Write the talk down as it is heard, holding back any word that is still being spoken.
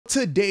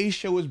Today's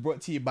show is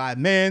brought to you by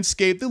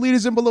Manscaped, the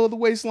leaders in below the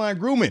waistline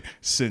grooming,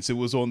 since it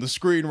was on the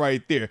screen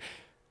right there.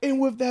 And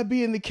with that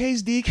being the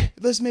case, Deke,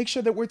 let's make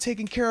sure that we're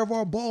taking care of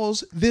our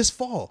balls this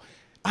fall.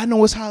 I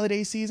know it's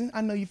holiday season.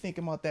 I know you're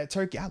thinking about that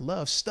turkey. I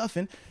love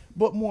stuffing.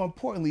 But more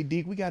importantly,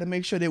 Deke, we got to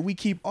make sure that we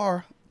keep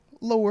our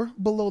lower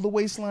below the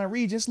waistline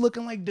regions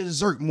looking like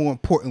dessert, more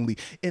importantly.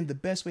 And the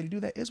best way to do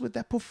that is with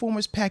that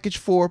Performance Package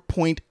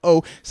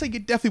 4.0. So you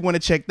definitely want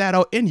to check that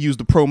out and use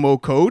the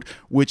promo code,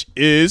 which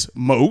is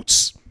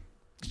MOATS.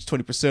 It's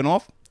 20%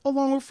 off,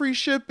 along with free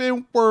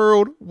shipping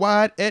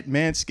worldwide at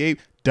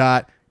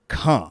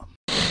manscaped.com.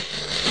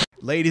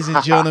 Ladies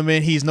and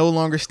gentlemen, he's no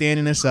longer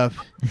standing us up.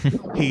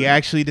 He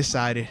actually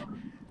decided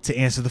to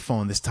answer the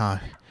phone this time.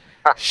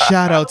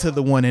 Shout out to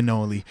the one and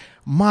only,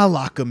 my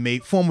locker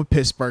mate, former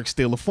Pittsburgh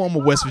Steeler,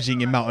 former West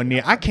Virginia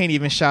Mountaineer. I can't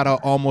even shout out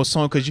Almost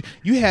Home because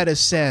you had us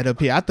sad up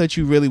here. I thought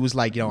you really was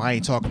like, yo, I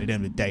ain't talking to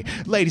them today.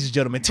 Ladies and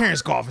gentlemen,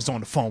 Terence Garvin's on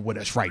the phone with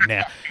us right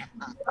now.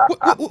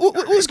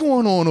 What's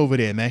going on over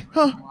there, man?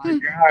 Huh?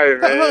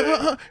 God,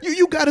 man.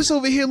 You got us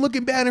over here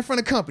looking bad in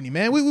front of company,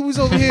 man. We was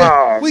over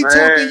here, we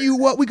talking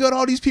you up. We got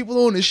all these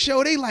people on the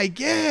show. They like,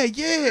 yeah.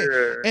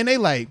 And they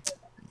like,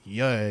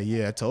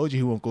 yeah, I told you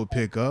he won't go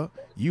pick up.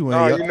 You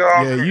ain't, he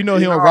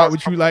don't rock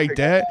with you like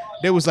that.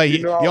 They was like,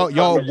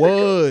 y'all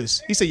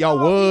was. He said y'all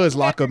was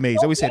locker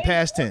mates. They always said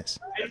past tense.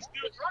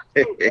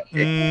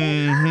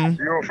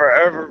 You'll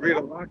forever be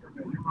the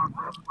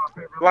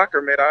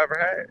locker mate I ever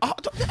had.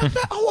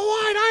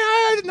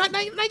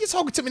 Now you're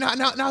talking to me.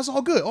 Now it's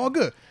all good.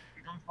 Locker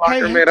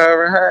mate I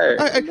ever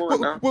had.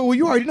 Well,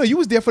 you already know you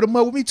was there for the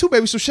mud with me too,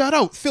 baby. So shout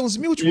out, feelings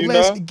mutual.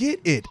 Let's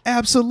get it.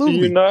 Absolutely.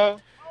 You know.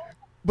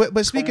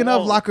 But speaking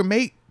of locker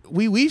mate,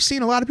 we've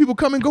seen a lot of people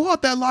come and go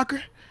out that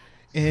locker,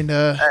 and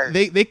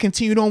they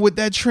continued on with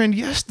that trend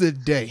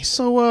yesterday.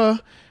 So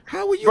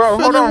how were you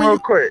feeling? Hold on real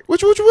quick.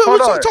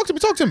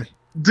 Talk to me.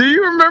 Do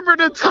you remember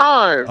the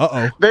time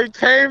they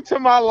came to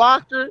my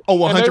locker? Oh,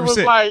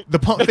 100%. Like, the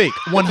pump fake,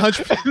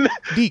 100%.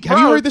 Deke, have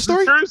you heard the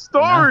story? True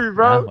story,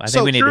 bro. I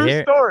think we need to hear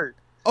it.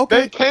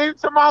 Okay. They came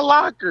to my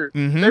locker.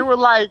 They were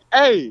like,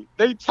 hey,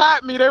 they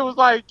tapped me. They was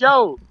like,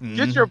 yo,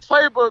 get your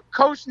playbook.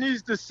 Coach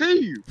needs to see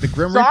you. The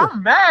Grim so Reaper.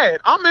 I'm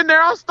mad. I'm in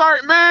there. I'll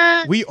start,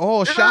 man. We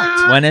all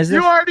shocked. When is this?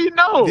 You already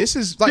know. This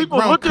is like people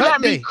looking at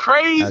me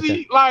crazy.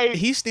 Okay. Like,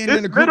 he's standing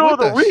in the group middle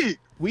with of the us. week.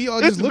 We all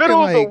just looking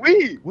like,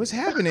 what's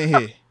happening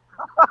here?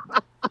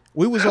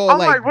 We was all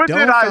like, what did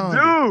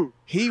I do?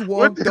 He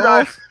walked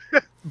off.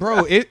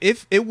 Bro,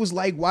 it was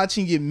like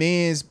watching your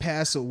mans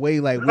pass away.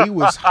 Like, we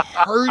was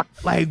hurt.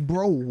 Like,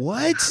 bro,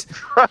 what?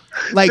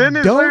 Like,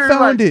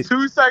 dumbfounded.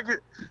 Like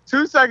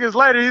 2 seconds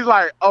later, he's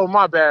like, oh,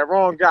 my bad,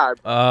 wrong guy.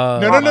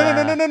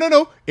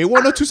 No. It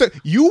wasn't no 2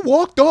 seconds. You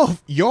walked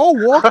off. Y'all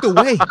walked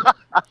away.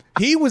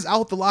 He was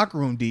out the locker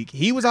room, Deke.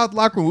 He was out the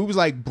locker room. We was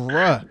like,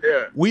 bruh.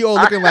 Yeah. We all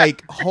looking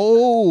like,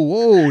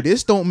 whoa,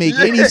 this don't make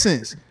any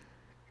sense.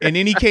 And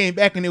then he came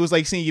back, and it was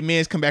like seeing your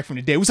mans come back from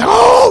the dead. We was like,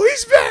 oh,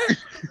 he's back.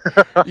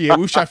 Yeah,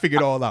 we was trying to figure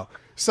it all out.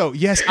 So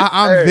yes,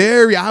 I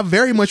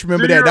very much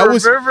remember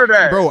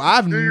that. Bro.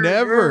 I've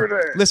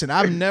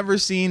never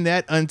seen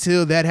that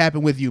until that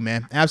happened with you,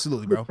 man.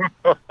 Absolutely, bro.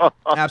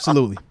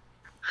 Absolutely.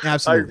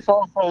 Like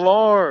false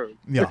alarm.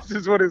 Yeah. This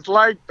is what it's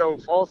like, though.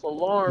 False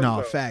alarm. No,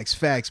 though.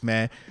 Facts,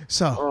 man.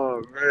 So.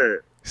 Oh man.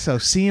 So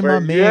seeing my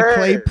man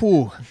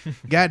Claypool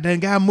got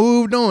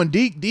moved on.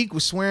 Deke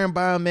was swearing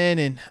by him, man,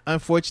 and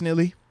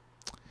unfortunately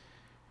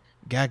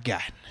got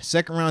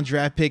second round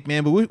draft pick,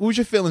 man. But what was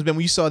your feelings, man,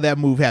 when you saw that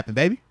move happen,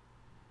 baby?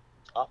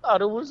 I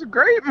thought it was a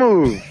great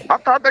move. I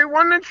thought they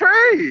won the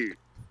trade.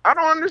 I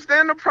don't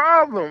understand the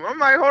problem. I'm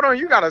like, hold on,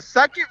 you got a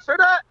second for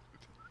that?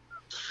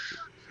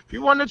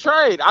 You won the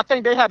trade. I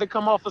think they had to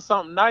come off of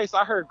something nice.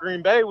 I heard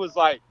Green Bay was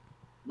like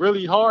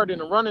really hard in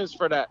the runnings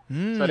for that.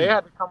 So they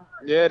had to come.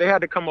 Yeah, they had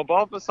to come up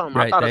off of something.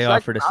 Right, they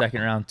offered a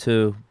second round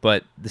too,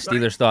 but the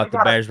Steelers thought the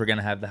Bears were going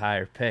to have the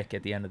higher pick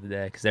at the end of the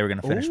day because they were going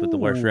to finish with the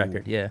worst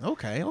record. Yeah.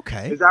 Okay.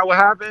 Is that what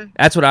happened?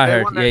 That's what I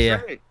heard.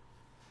 Yeah.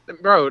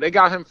 Bro, they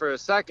got him for a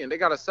second. They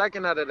got a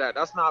second out of that.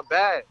 That's not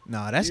bad.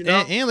 No, that's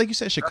and like you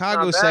said,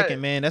 Chicago's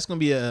second, man. That's gonna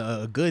be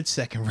a good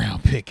second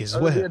round pick as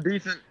well.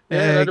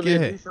 That'll be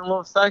a decent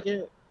little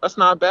second. That's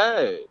not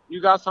bad.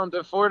 You got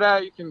something for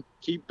that. You can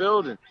keep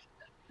building.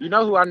 You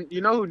know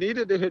who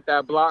needed to hit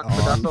that block,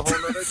 but that's a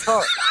whole nother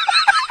talk.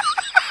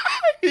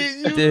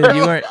 Dude,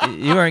 you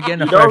weren't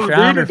getting a first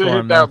rounder for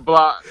him. That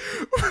block.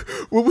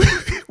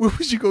 What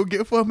was you gonna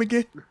get for him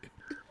again?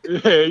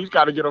 Yeah, you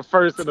got to get a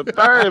first and a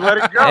third. Let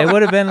it go. It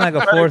would have been like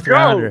a fourth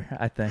rounder,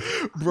 I think.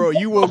 Bro,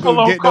 you won't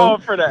go get no.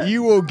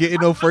 You won't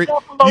get no first.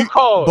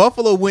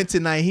 Buffalo went to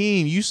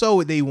Naheem. You saw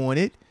what they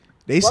wanted.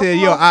 They said,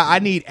 "Yo, I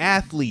need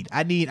athlete.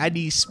 I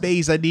need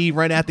space. I need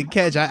run after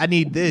catch. I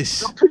need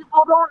this."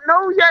 People don't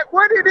know yet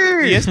what it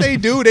is. Yes, they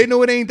do. They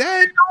know it ain't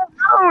that.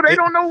 They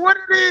don't know what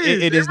it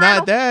is. It is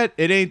not that.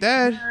 It ain't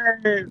that.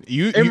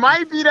 It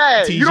might be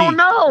that. TG, you don't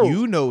know.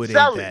 You know it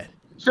ain't that.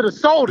 Should have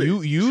sold it.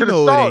 You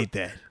know it ain't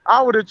that.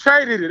 I would have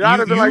traded it. I'd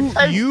have been like,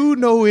 hey. You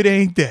know it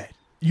ain't that.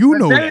 You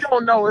know They that.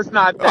 don't know it's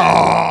not that.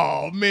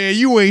 Oh man,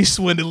 you ain't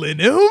swindling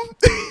them.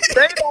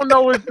 They don't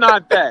know it's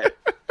not that.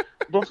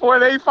 Before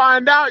they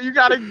find out, you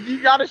gotta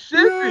ship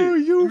Yo,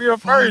 it. you Be a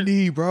first.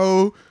 funny,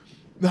 bro.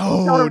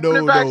 No,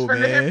 Running backs no, for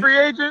the hit man. free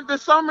agent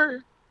this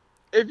summer.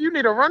 If you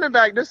need a running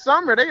back this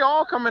summer, they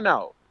all coming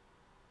out.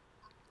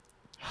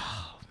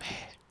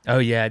 Oh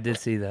yeah, I did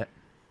see that.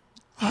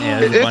 Yeah,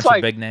 there's a It's bunch like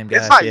of big name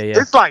guys.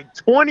 it's like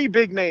 20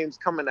 big names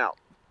coming out.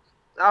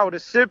 I would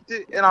have shipped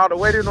it and I would have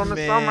waited on the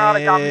summer.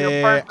 I'd have got me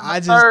a first and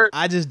a third.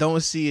 I just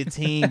don't see a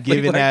team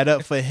giving that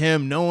up for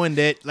him, knowing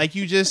that, like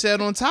you just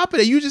said, on top of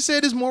that, you just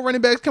said there's more running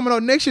backs coming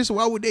out next year. So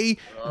why would they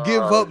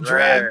give up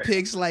draft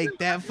picks like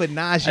that for Najee?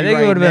 I think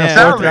right it would have been a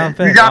now? fourth round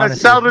pick. You gotta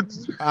honestly. sell it.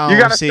 I You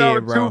don't gotta see sell it,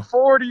 it bro.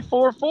 240,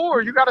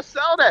 4-4. You gotta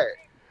sell that.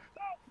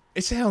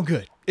 It sounds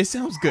good. It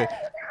sounds good.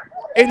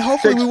 And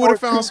hopefully we would have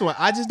found someone.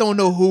 I just don't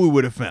know who we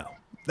would have found.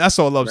 That's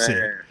all I'm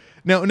saying.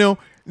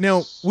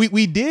 Now,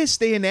 we did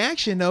stay in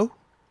action though.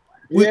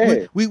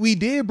 We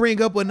did bring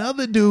up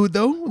another dude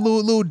though,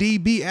 little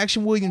DB,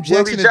 Action William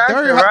Jackson the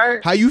third.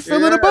 Right? How you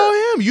feeling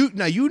about him? You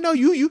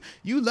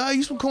love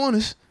you some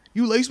corners.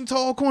 You love you some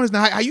tall corners.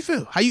 Now how you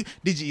feel?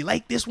 Did you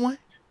like this one?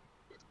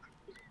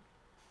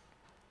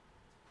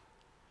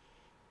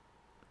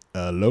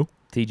 Hello?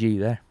 TG, you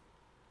there?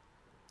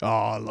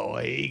 Oh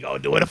Lord, he gonna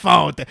do it a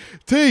phone thing.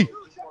 T.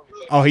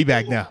 Oh, he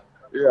back now.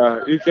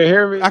 Yeah, you can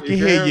hear me. I can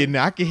hear you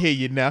now. I can hear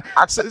you now.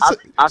 I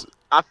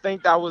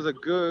think that was a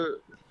good.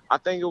 I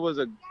think it was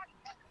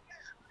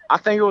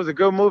a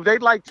good move. They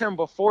liked him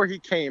before he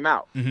came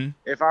out.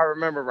 If I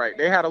remember right,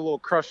 they had a little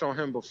crush on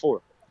him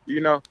before.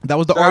 You know, that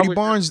was the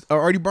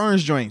Artie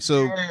Barnes joint.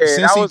 So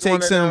since he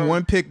takes him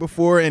one pick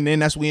before, and then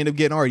that's we end up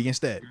getting Artie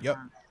instead. Yep.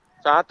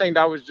 So I think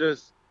that was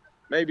just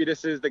maybe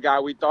this is the guy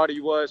we thought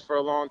he was for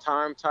a long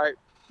time type.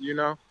 You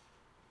know,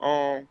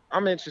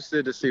 I'm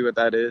interested to see what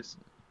that is.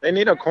 They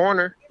need a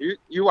corner.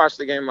 You watched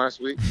the game last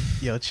week.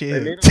 Yo,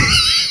 chill. Yo,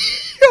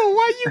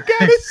 why you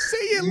gotta say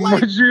it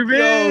like what you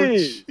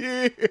mean?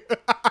 Yo,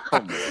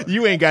 come on.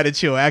 You ain't gotta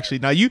chill. Actually,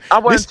 now I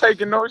wasn't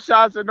taking no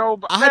shots at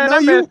nobody. I know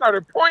that you man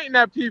started pointing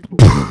at people.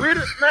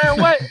 Man,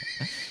 what?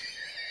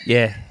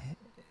 Yeah.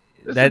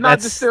 This is not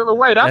the steal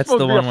away. That's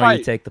supposed the to be one a where fight.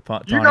 you take the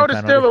punt. You know the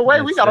steal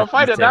away. We got to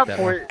fight at that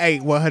point. Hey,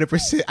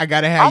 100%. I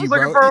gotta have you,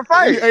 bro. I was looking for a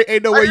fight.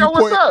 Ain't no way you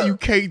point. You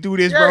can't do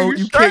this, bro.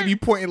 You can't be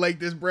pointing like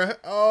this, bro.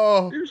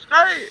 Oh, you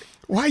straight.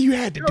 Why you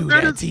had to do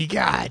that, T?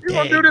 God damn, you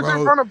gonna do this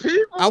in front of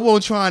people? I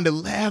wasn't trying to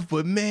laugh,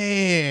 but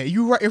man,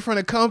 you right in front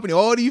of company.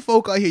 All these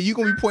folk out here, you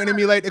gonna be pointing at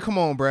me like that? Come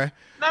on, bro.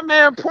 That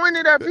man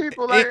pointed at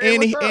people like,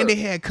 and they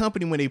had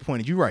company when they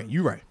pointed. You right.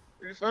 You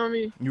feel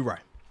me? You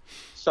right.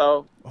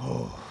 So.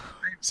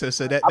 So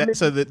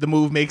the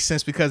move makes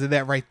sense because of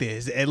that right there.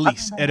 At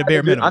least at a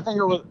bare minimum. I think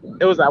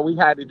it was that we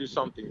had to do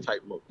something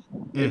type move.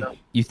 You know?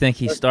 You think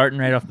he's starting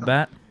right off the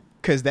bat?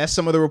 Because that's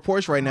some of the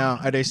reports right now.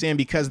 Are they saying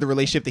because of the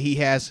relationship that he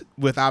has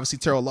with obviously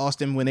Terrell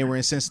Austin when they were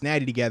in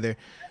Cincinnati together?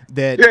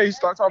 That he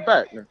starts off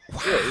back. Wow.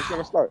 Yeah, he's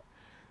gonna start.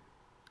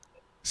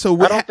 So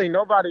I don't think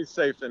nobody's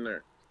safe in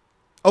there.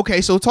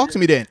 Okay, so talk to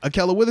me then.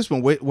 Akella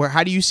Witherspoon,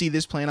 how do you see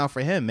this playing out for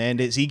him, man?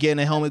 Is he getting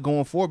a helmet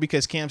going forward?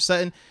 Because Cam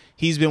Sutton,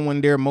 he's been one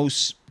of their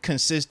most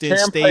consistent,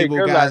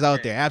 stable guys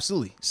out there.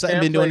 Absolutely.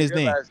 Sutton been doing his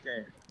thing.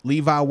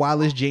 Levi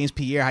Wallace, James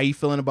Pierre, how you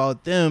feeling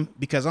about them?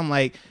 Because I'm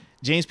like,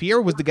 James Pierre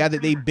was the guy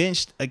that they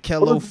benched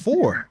Akello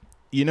for.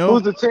 You know?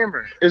 Who's the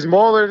teamer? Is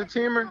Moeller the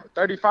teamer?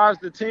 35's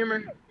the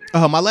teamer?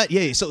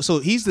 So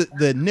he's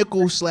the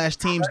nickel /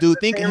 teams dude.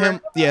 Think of him,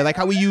 like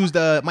how we used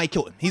Mike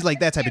Hilton. He's like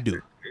that type of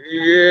dude.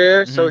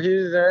 Yeah, so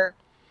he's there.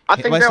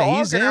 I think they're all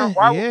he's in.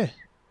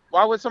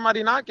 Why would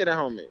somebody not get a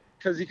helmet?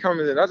 Because he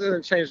comes in. That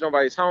doesn't change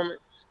nobody's helmet.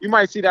 You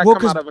might see that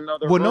come out of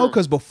another room. No,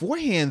 because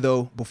beforehand,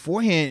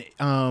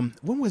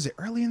 when was it?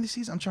 Early in the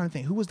season? I'm trying to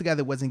think. Who was the guy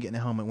that wasn't getting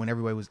a helmet when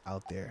everybody was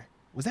out there?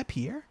 Was that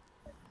Pierre?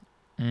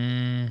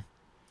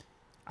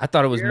 I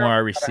thought it was more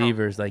our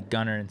receivers like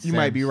Gunner and Sims. You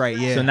might be right,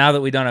 yeah. So now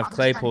that we don't have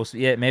Claypool,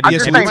 maybe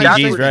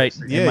TG's right.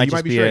 It might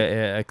just be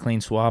a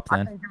clean swap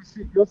then. I think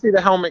you'll see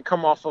the helmet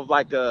come off of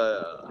like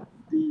a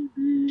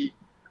DB,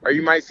 or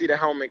you might see the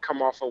helmet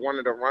come off of one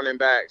of the running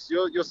backs.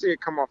 You'll see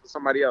it come off of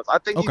somebody else. I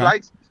think he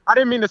likes. I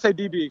didn't mean to say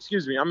DB.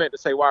 Excuse me. I meant to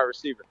say wide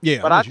receiver.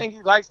 Yeah, but I think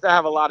he likes to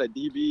have a lot of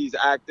DBs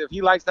active.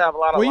 He likes to have a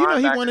lot of. Well,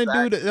 he want to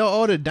do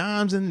all the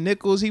dimes and the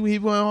nickels. He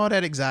want all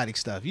that exotic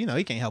stuff. He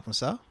can't help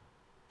himself.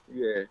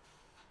 Yeah.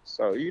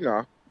 So,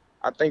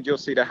 I think you'll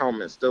see the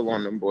helmet still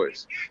on them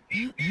boys.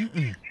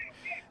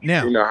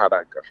 Now, you know how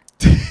that goes.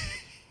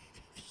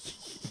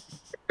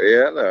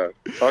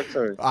 Talk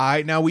to me. All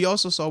right. Now, we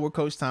also saw where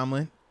Coach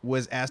Tomlin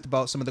was asked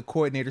about some of the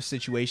coordinator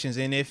situations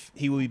and if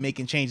he would be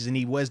making changes, and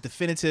he was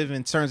definitive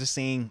in terms of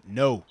saying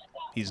no.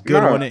 He's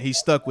good on it. He's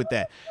stuck with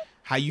that.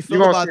 How you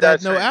feel about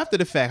that? No, after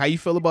the fact. How you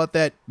feel about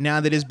that now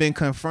that it's been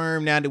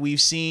confirmed, now that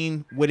we've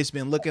seen what it's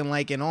been looking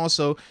like, and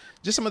also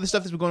just some of the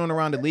stuff that's been going on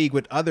around the league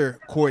with other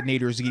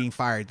coordinators getting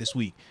fired this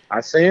week? I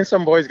seen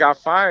some boys got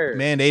fired.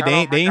 Man, they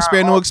ain't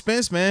sparing no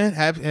expense, man.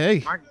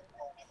 Hey.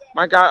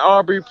 My guy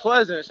Aubrey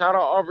Pleasant. Shout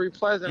out Aubrey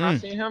Pleasant. I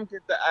seen him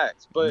get the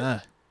axe.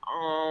 But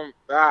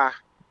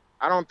I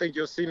I don't think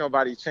you'll see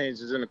nobody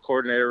changes in the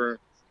coordinator room.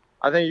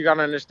 I think you got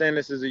to understand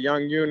this is a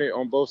young unit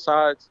on both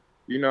sides.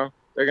 You know,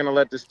 they're going to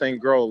let this thing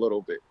grow a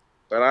little bit.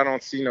 But I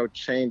don't see no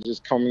changes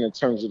coming in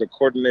terms of the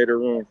coordinator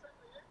room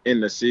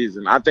in the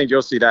season. I think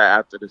you'll see that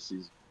after the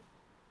season.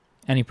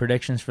 Any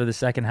predictions for the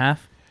second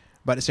half?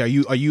 About to say, are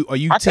you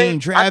team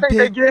draft I think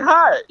pick? they get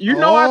hot. You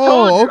know, I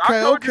told you. Okay,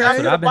 I told you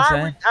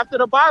okay. after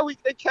the bye week,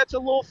 they catch a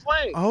little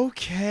flame.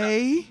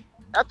 Okay.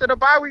 After the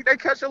bye week, they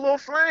catch a little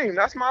flame.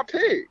 That's my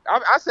pick.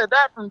 I said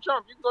that from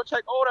jump. You can go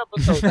check old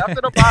episodes.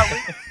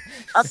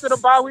 After the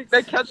bye week,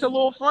 they catch a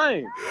little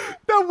flame.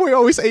 That boy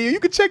always say,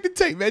 you can check the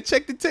tape, man.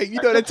 Check the tape. You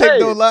know that tape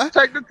don't lie.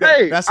 Check the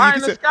tape. That's Eye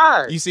in the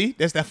sky. You see?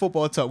 That's that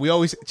football talk. We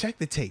always check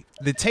the tape.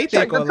 The tape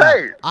Check ain't gonna the lie.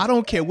 tape. I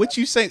don't care what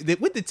you say.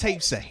 What the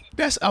tape say?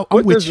 That's I'm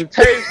What with does you. the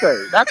tape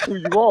say? That's who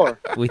you are.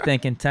 We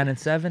thinking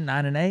 10-7,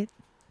 9-8.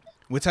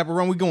 What type of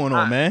run we going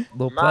on, man?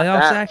 Little Not playoffs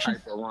that action.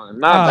 type of run. Oh,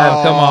 Not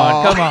that.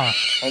 come on.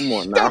 Come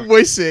on now. That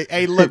boy said,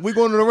 "Hey, look, we're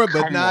going on the run,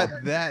 but Come not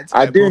on. that."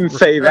 I Type didn't of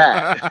say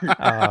that. Oh,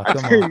 I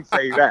come on. didn't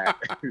say that.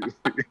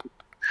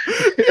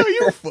 Yo,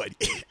 you funny.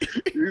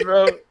 You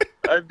know,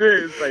 I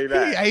didn't say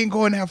that. I ain't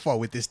going that far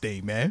with this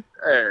thing, man.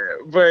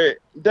 But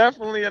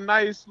definitely a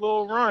nice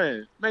little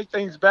run. Make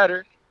things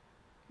better.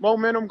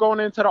 Momentum going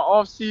into the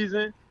off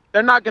season.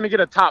 They're not going to get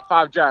a top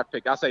 5 draft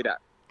pick. I'll say that.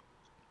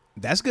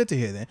 That's good to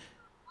hear. Then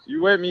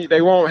You with me?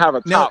 They won't have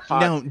a top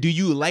 5. now, do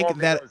you like Won't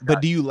be that? those But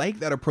guys. do you like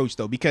that approach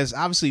though? Because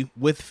obviously,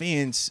 with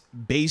fans,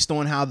 based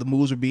on how the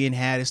moves were being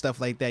had and stuff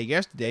like that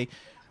yesterday,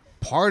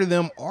 part of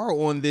them are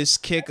on this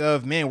kick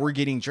of, man, we're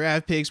getting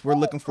draft picks. We're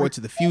looking forward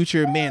to the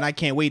future. Man, I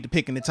can't wait to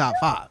pick in the top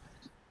 5.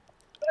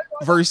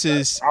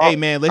 Versus, hey,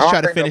 man, let's I don't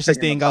try to think they'll finish this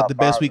pick in thing the out top the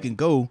best 5, we can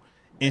go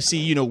and see,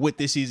 you know, what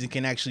this season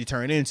can actually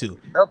turn into.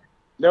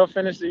 They'll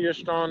finish the year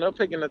strong. They'll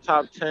pick in the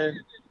top 10.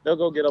 They'll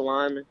go get a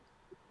lineman.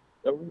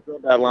 They'll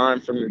rebuild that line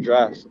from the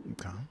draft.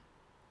 Okay.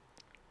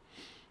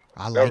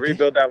 I They'll like it.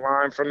 rebuild that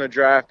line from the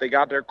draft. They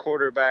got their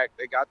quarterback.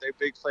 They got their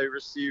big play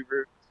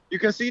receiver. You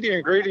can see the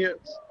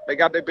ingredients. They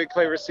got their big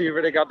play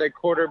receiver. They got their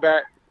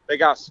quarterback. They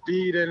got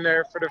speed in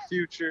there for the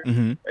future.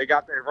 Mm-hmm. They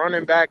got their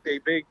running back, their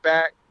big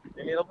back.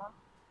 They need a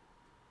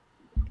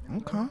line.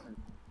 Okay.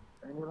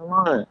 They need a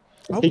line.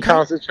 Okay. He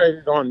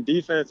concentrated on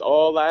defense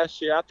all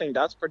last year. I think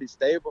that's pretty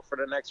stable for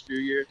the next few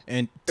years.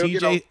 And He'll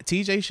get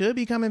TJ should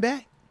be coming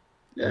back.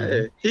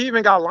 Yeah, he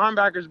even got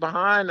linebackers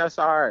behind. That's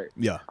all right.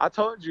 Yeah. I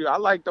told you, I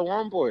like the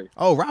one boy.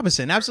 Oh,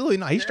 Robinson, absolutely.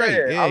 No, he's straight.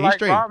 Yeah, I he's like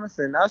straight.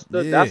 Robinson. That's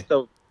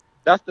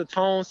the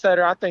tone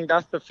setter. I think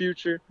that's the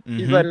future.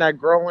 He's Mhm. letting that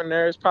grow in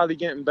there. It's probably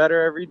getting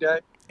better every day.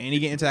 And he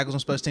getting tackles on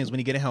special teams when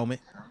he get a helmet.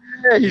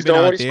 Yeah, He he's been doing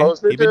out what he's there.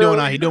 supposed to He been do. doing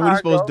out. He You doing know what how he's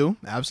it supposed to goes.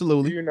 do.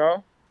 Absolutely. You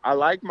know, I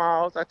like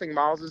Miles. I think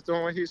Miles is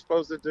doing what he's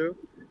supposed to do.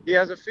 He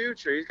has a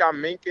future. He's got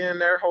Minka in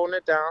there holding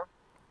it down.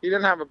 He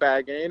didn't have a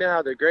bad game. He didn't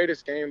have the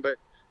greatest game, but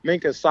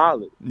Minka's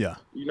solid. Yeah.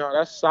 You know,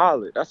 that's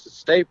solid. That's a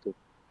staple.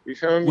 You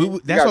feel me?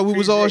 That's why we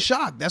was all PJ.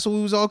 shocked. That's why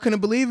we was all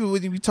couldn't believe it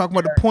when we talking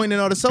about the point and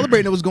all the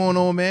celebrating that was going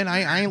on, man.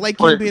 I ain't like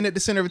him being at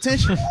the center of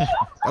attention.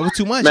 That was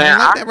too much. I Man, ain't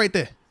like that right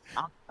there.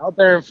 Out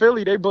there in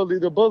Philly, they bully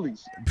the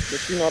bullies.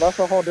 But, you know, that's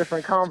a whole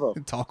different combo.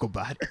 Talk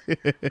about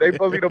it. They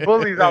bully the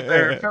bullies out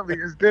there in Philly.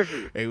 It's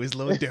different. It was a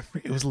little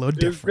different. It was a little It's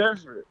different.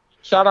 different.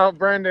 Shout out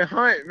Brandon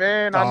Hunt,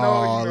 man. I know.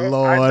 Oh, You know,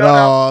 Lord. I know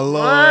that- Oh,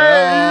 Lord.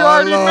 Man, you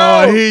already Lord.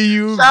 know. Here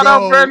you Shout go.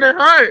 out Brandon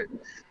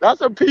Hunt.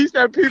 That's a piece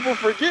that people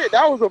forget.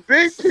 That was a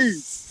big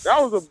piece. That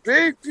was a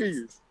big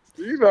piece.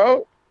 You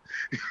know.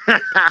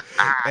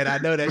 And I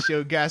know that's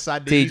your guy. So I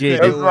did. TJ,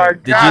 That's my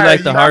did you guy.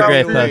 like the Shout out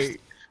Hargrave to- post?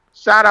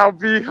 Shout out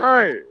B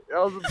Hunt.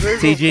 That was a big one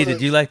TG, for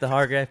did you like the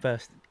Hargrave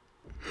post?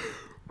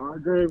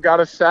 Hargrave got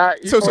a sack.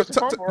 He So, forced a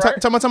fumble,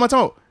 right? time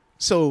out.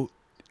 So,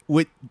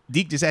 what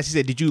Deke just asked, he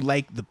said, "Did you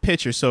like the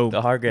picture?" So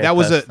The Hargrave that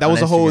was post a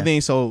on whole Instagram.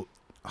 thing. So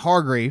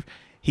Hargrave,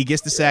 he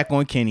gets the sack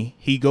on Kenny.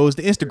 He goes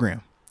to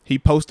Instagram. He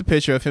posts a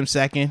picture of him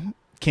sacking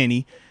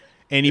Kenny,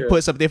 and he Yeah.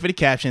 puts up there for the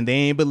caption, "They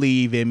ain't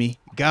believe in me.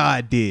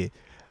 God did."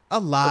 A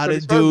lot what of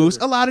he's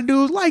supposed to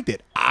dudes liked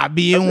it. I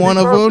being That's what one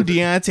he's of them. supposed to do.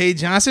 Deontay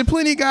Johnson,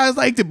 plenty of guys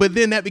liked it. But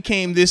then that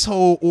became this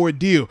whole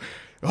ordeal.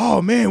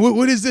 Oh man,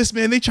 what is this,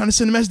 man? They trying to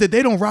send a message that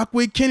they don't rock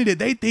with Kenny, that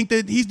they think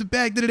that he's the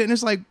bag, and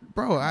it's like,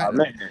 bro, Oh,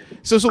 man.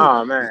 so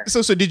Oh, man.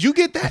 so did you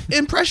get that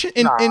impression?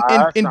 And Nah, and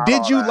that's and not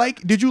did all you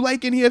that.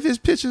 like any of his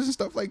pictures and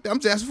stuff like that? I'm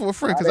just asking for a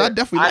friend because I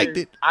definitely liked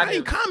it. I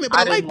didn't comment, but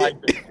I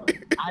liked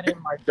it. I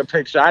didn't like the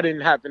picture. I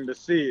didn't happen to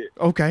see it.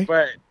 Okay.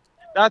 But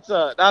that's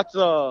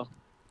a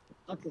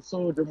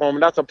soldier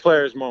moment. That's a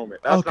player's moment.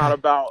 That's Okay. not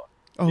about.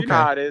 Okay. You know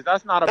how it is.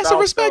 That's not That's about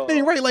a respect the-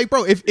 thing, right? Like,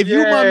 bro, if you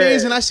my Yeah.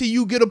 mans and I see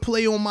you get a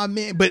play on my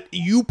man, but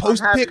you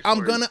post a happy pic, for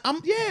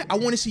I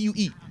want to see you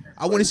eat.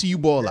 I want to see you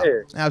ball out.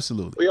 Yeah.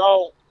 Absolutely. We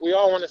all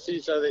want to see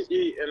each other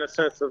eat in a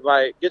sense of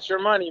like, get your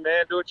money,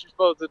 man. Do what you're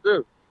supposed to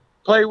do.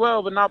 Play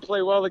well, but not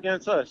play well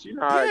against us. You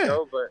know how Yeah. it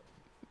go. But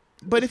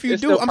But if you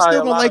It's do, I'm probably still a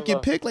gonna lot like of your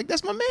love. pick. Like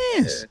that's my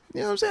man's.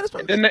 You know what I'm saying? That's my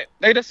And then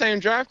they the same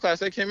draft class.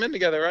 They came in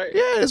together, right?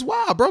 yeah, it's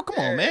wild, bro. Come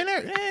on, Yeah.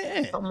 man.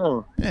 Yeah, Come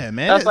on. yeah,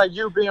 man. That's like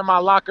you being my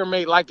locker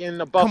mate, like in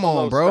the Buffalo Come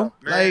on, bro.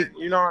 stuff, man. Like,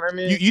 you know what I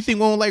mean? you think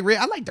we don't like red?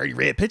 I like dirty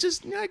red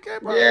pitches. Yeah, okay,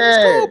 bro. Yeah.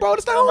 It's cool, bro.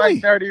 It's the Still like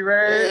homie. Dirty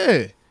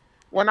Red. Yeah.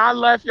 When I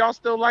left, y'all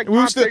still like We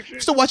my were still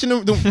pictures. watching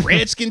the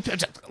redskin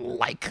pictures.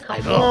 Like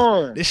Come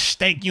oh, on. this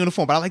stank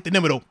uniform, but I like the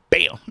number though.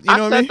 Bam. You I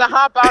know what I set mean? the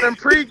hop out in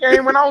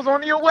pregame when I was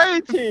on the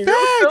away team.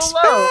 It was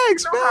still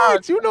low.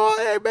 Facts. You know,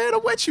 hey man,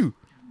 I'm with you.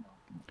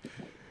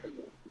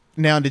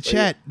 Now the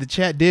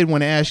chat did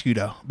want to ask you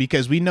though,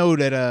 because we know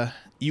that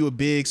you a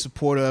big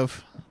supporter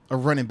of a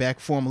running back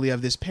formerly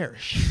of this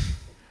parish,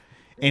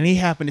 and he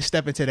happened to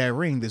step into that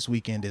ring this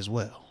weekend as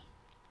well.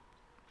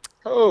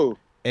 Who?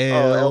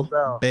 L.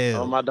 Bell.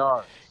 Bell. Oh, my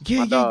dog. Yeah,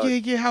 My yeah, dog. yeah,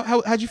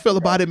 yeah. How'd you feel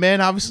about it,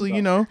 man? Obviously,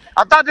 you know.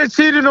 I thought they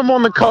cheated him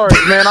on the cards,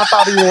 man. I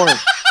thought he won.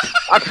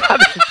 I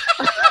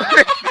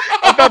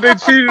thought they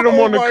cheated him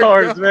on the my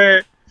cards, God.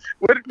 man.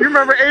 You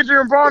remember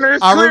Adrian Bronner?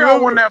 It's I clear I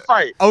remember. won that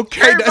fight.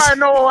 Okay, Everybody that's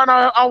know when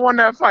I won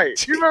that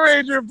fight. You remember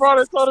Adrian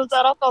Bronner told us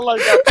that? I felt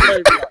like that for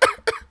everybody.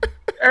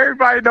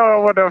 Everybody know I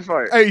won that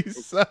fight. hey,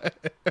 son.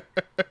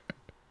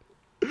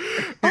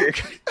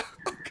 Okay.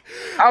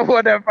 I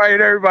won that fight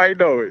and everybody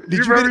know it.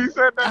 Did you remember get he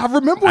said that? I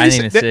remember when I he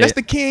didn't said even see that's it.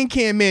 the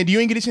can man. Do you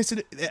ain't get a chance to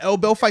the L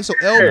Bell fight? So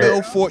L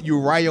Bell fought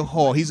Uriah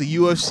Hall. He's a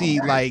UFC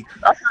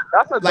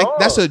That's a dog.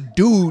 that's a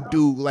dude.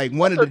 Like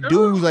one of the That's a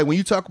dudes. dude. Like when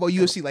you talk about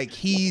UFC, like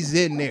he's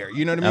in there.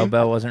 You know what I L mean?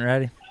 Bell wasn't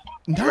ready.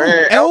 No,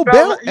 Man, L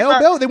Bell. he's L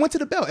not- Bell. They went to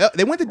the bell.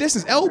 They went the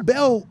distance. L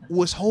Bell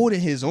was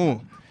holding his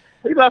own.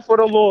 He left with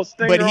a little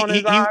stinger But on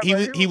his eye.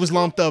 he was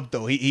lumped up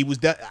though. He was.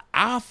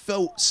 I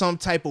felt some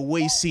type of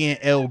way seeing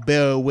L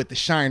Bell with the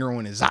shiner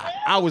on his eye.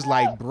 I was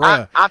like,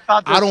 bruh, I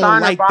thought the I don't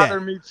shiner like that.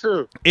 bothered me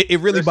too. it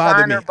really the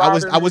bothered me. shiner I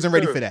bothered wasn't me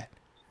ready too. for that.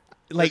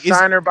 Like Like it's,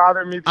 shiner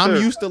bothered me too. I'm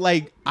used to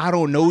like I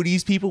don't know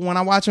these people when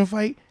I watch them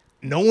fight.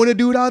 Knowing a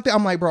dude out there,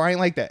 I'm like, bro, I ain't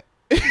like that.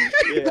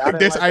 I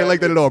didn't I ain't like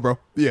that at all, bro.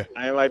 Yeah,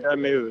 I ain't like that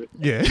neither.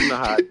 yeah. You know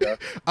how I go.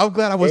 I'm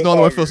glad I wasn't the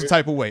only one feel some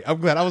type of way. I'm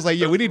glad I was like,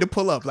 yeah, we need to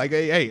pull up. Like,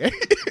 hey.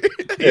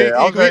 Yeah,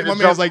 I was ready my to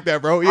man's jump- like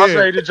that, bro. I was Yeah,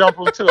 ready to jump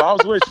him too. I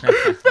was with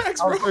you.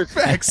 facts, I was bro. with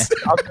you. Facts.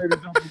 I was ready to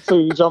jump him too.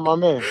 You jump my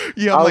man.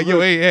 Yeah, I I'm was like, yo,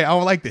 with hey, I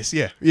don't like this.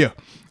 Yeah.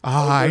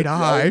 All right.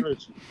 I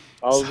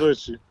was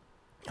with you.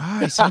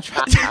 All right, so I'm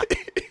trying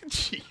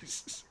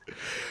Jesus.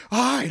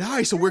 All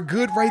right. So we're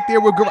good right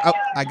there. We're good.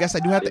 I guess I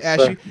do have to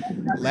ask you.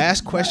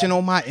 Last question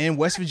on my end.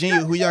 West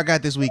Virginia, who y'all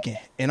got this weekend?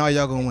 And are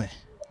y'all going to win?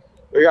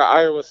 We got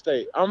Iowa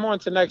State. I'm on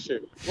to next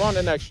year. We're on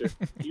to next year.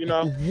 You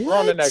know, we're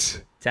on to next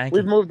year. Thank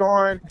We've you. moved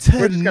on. To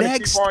We're just gonna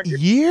next keep on We're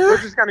year?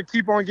 just gonna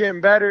keep on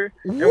getting better,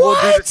 and we'll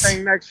do What? this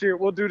thing next year.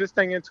 We'll do this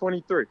thing in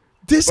 23.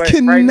 This But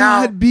cannot right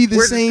now, be the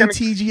we're just same gonna-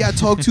 TG I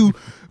talked to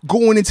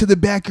going into the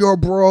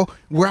backyard brawl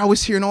where I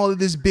was hearing all of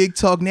this big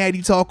talk,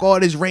 natty talk, all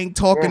this rank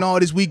talk, and all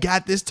this we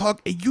got this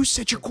talk. And you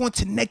said you're going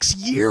to next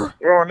year?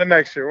 We're on to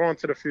next year. We're on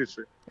to the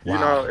future. Wow. You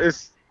know,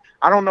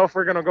 I don't know if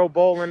we're gonna go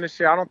bowling this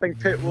year. I don't think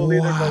Pitt will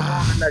either. But we're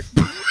on to next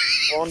year.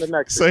 We're on to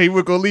next So year. he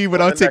would go leave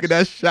without On the taking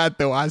that shot,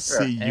 though. I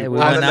see Hey, you. we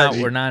on went the out. next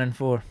We're year.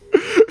 9-4.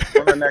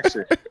 We're on to next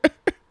year.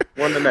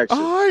 We're on to next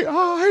year.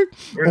 All right.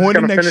 We're On just to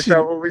gonna next finish year.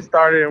 up what we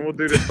started, and we'll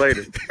do this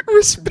later.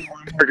 Respect,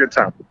 More good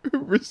time.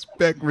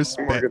 respect. More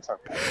good time.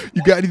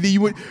 You got anything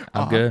you would?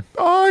 I'm good.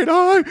 All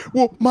right.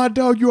 Well, my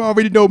dog, you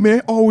already know,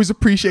 man. Always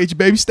appreciate you,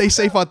 baby. Stay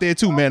safe out there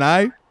too, man. All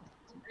right.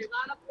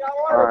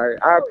 All right,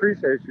 I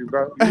appreciate you,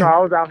 bro. You know, I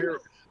was out here.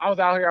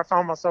 I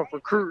found myself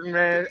recruiting,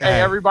 man. Hey,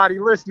 Hey. everybody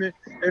listening,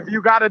 if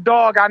you got a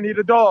dog, I need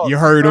a dog. You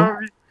heard know him. what I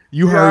mean?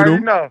 You You heard already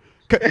him. know.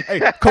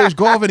 Hey, Coach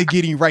Garvin to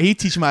get him right. He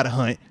teach him how to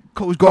hunt.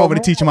 Coach Garvin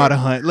to teach him how to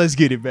hunt. Let's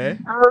get it,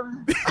 man.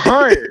 Hunt.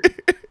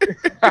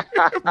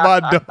 My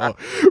dog.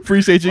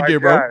 Appreciate you My again,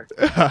 bro.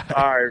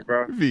 All right,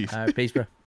 bro. Peace. All right, peace, bro.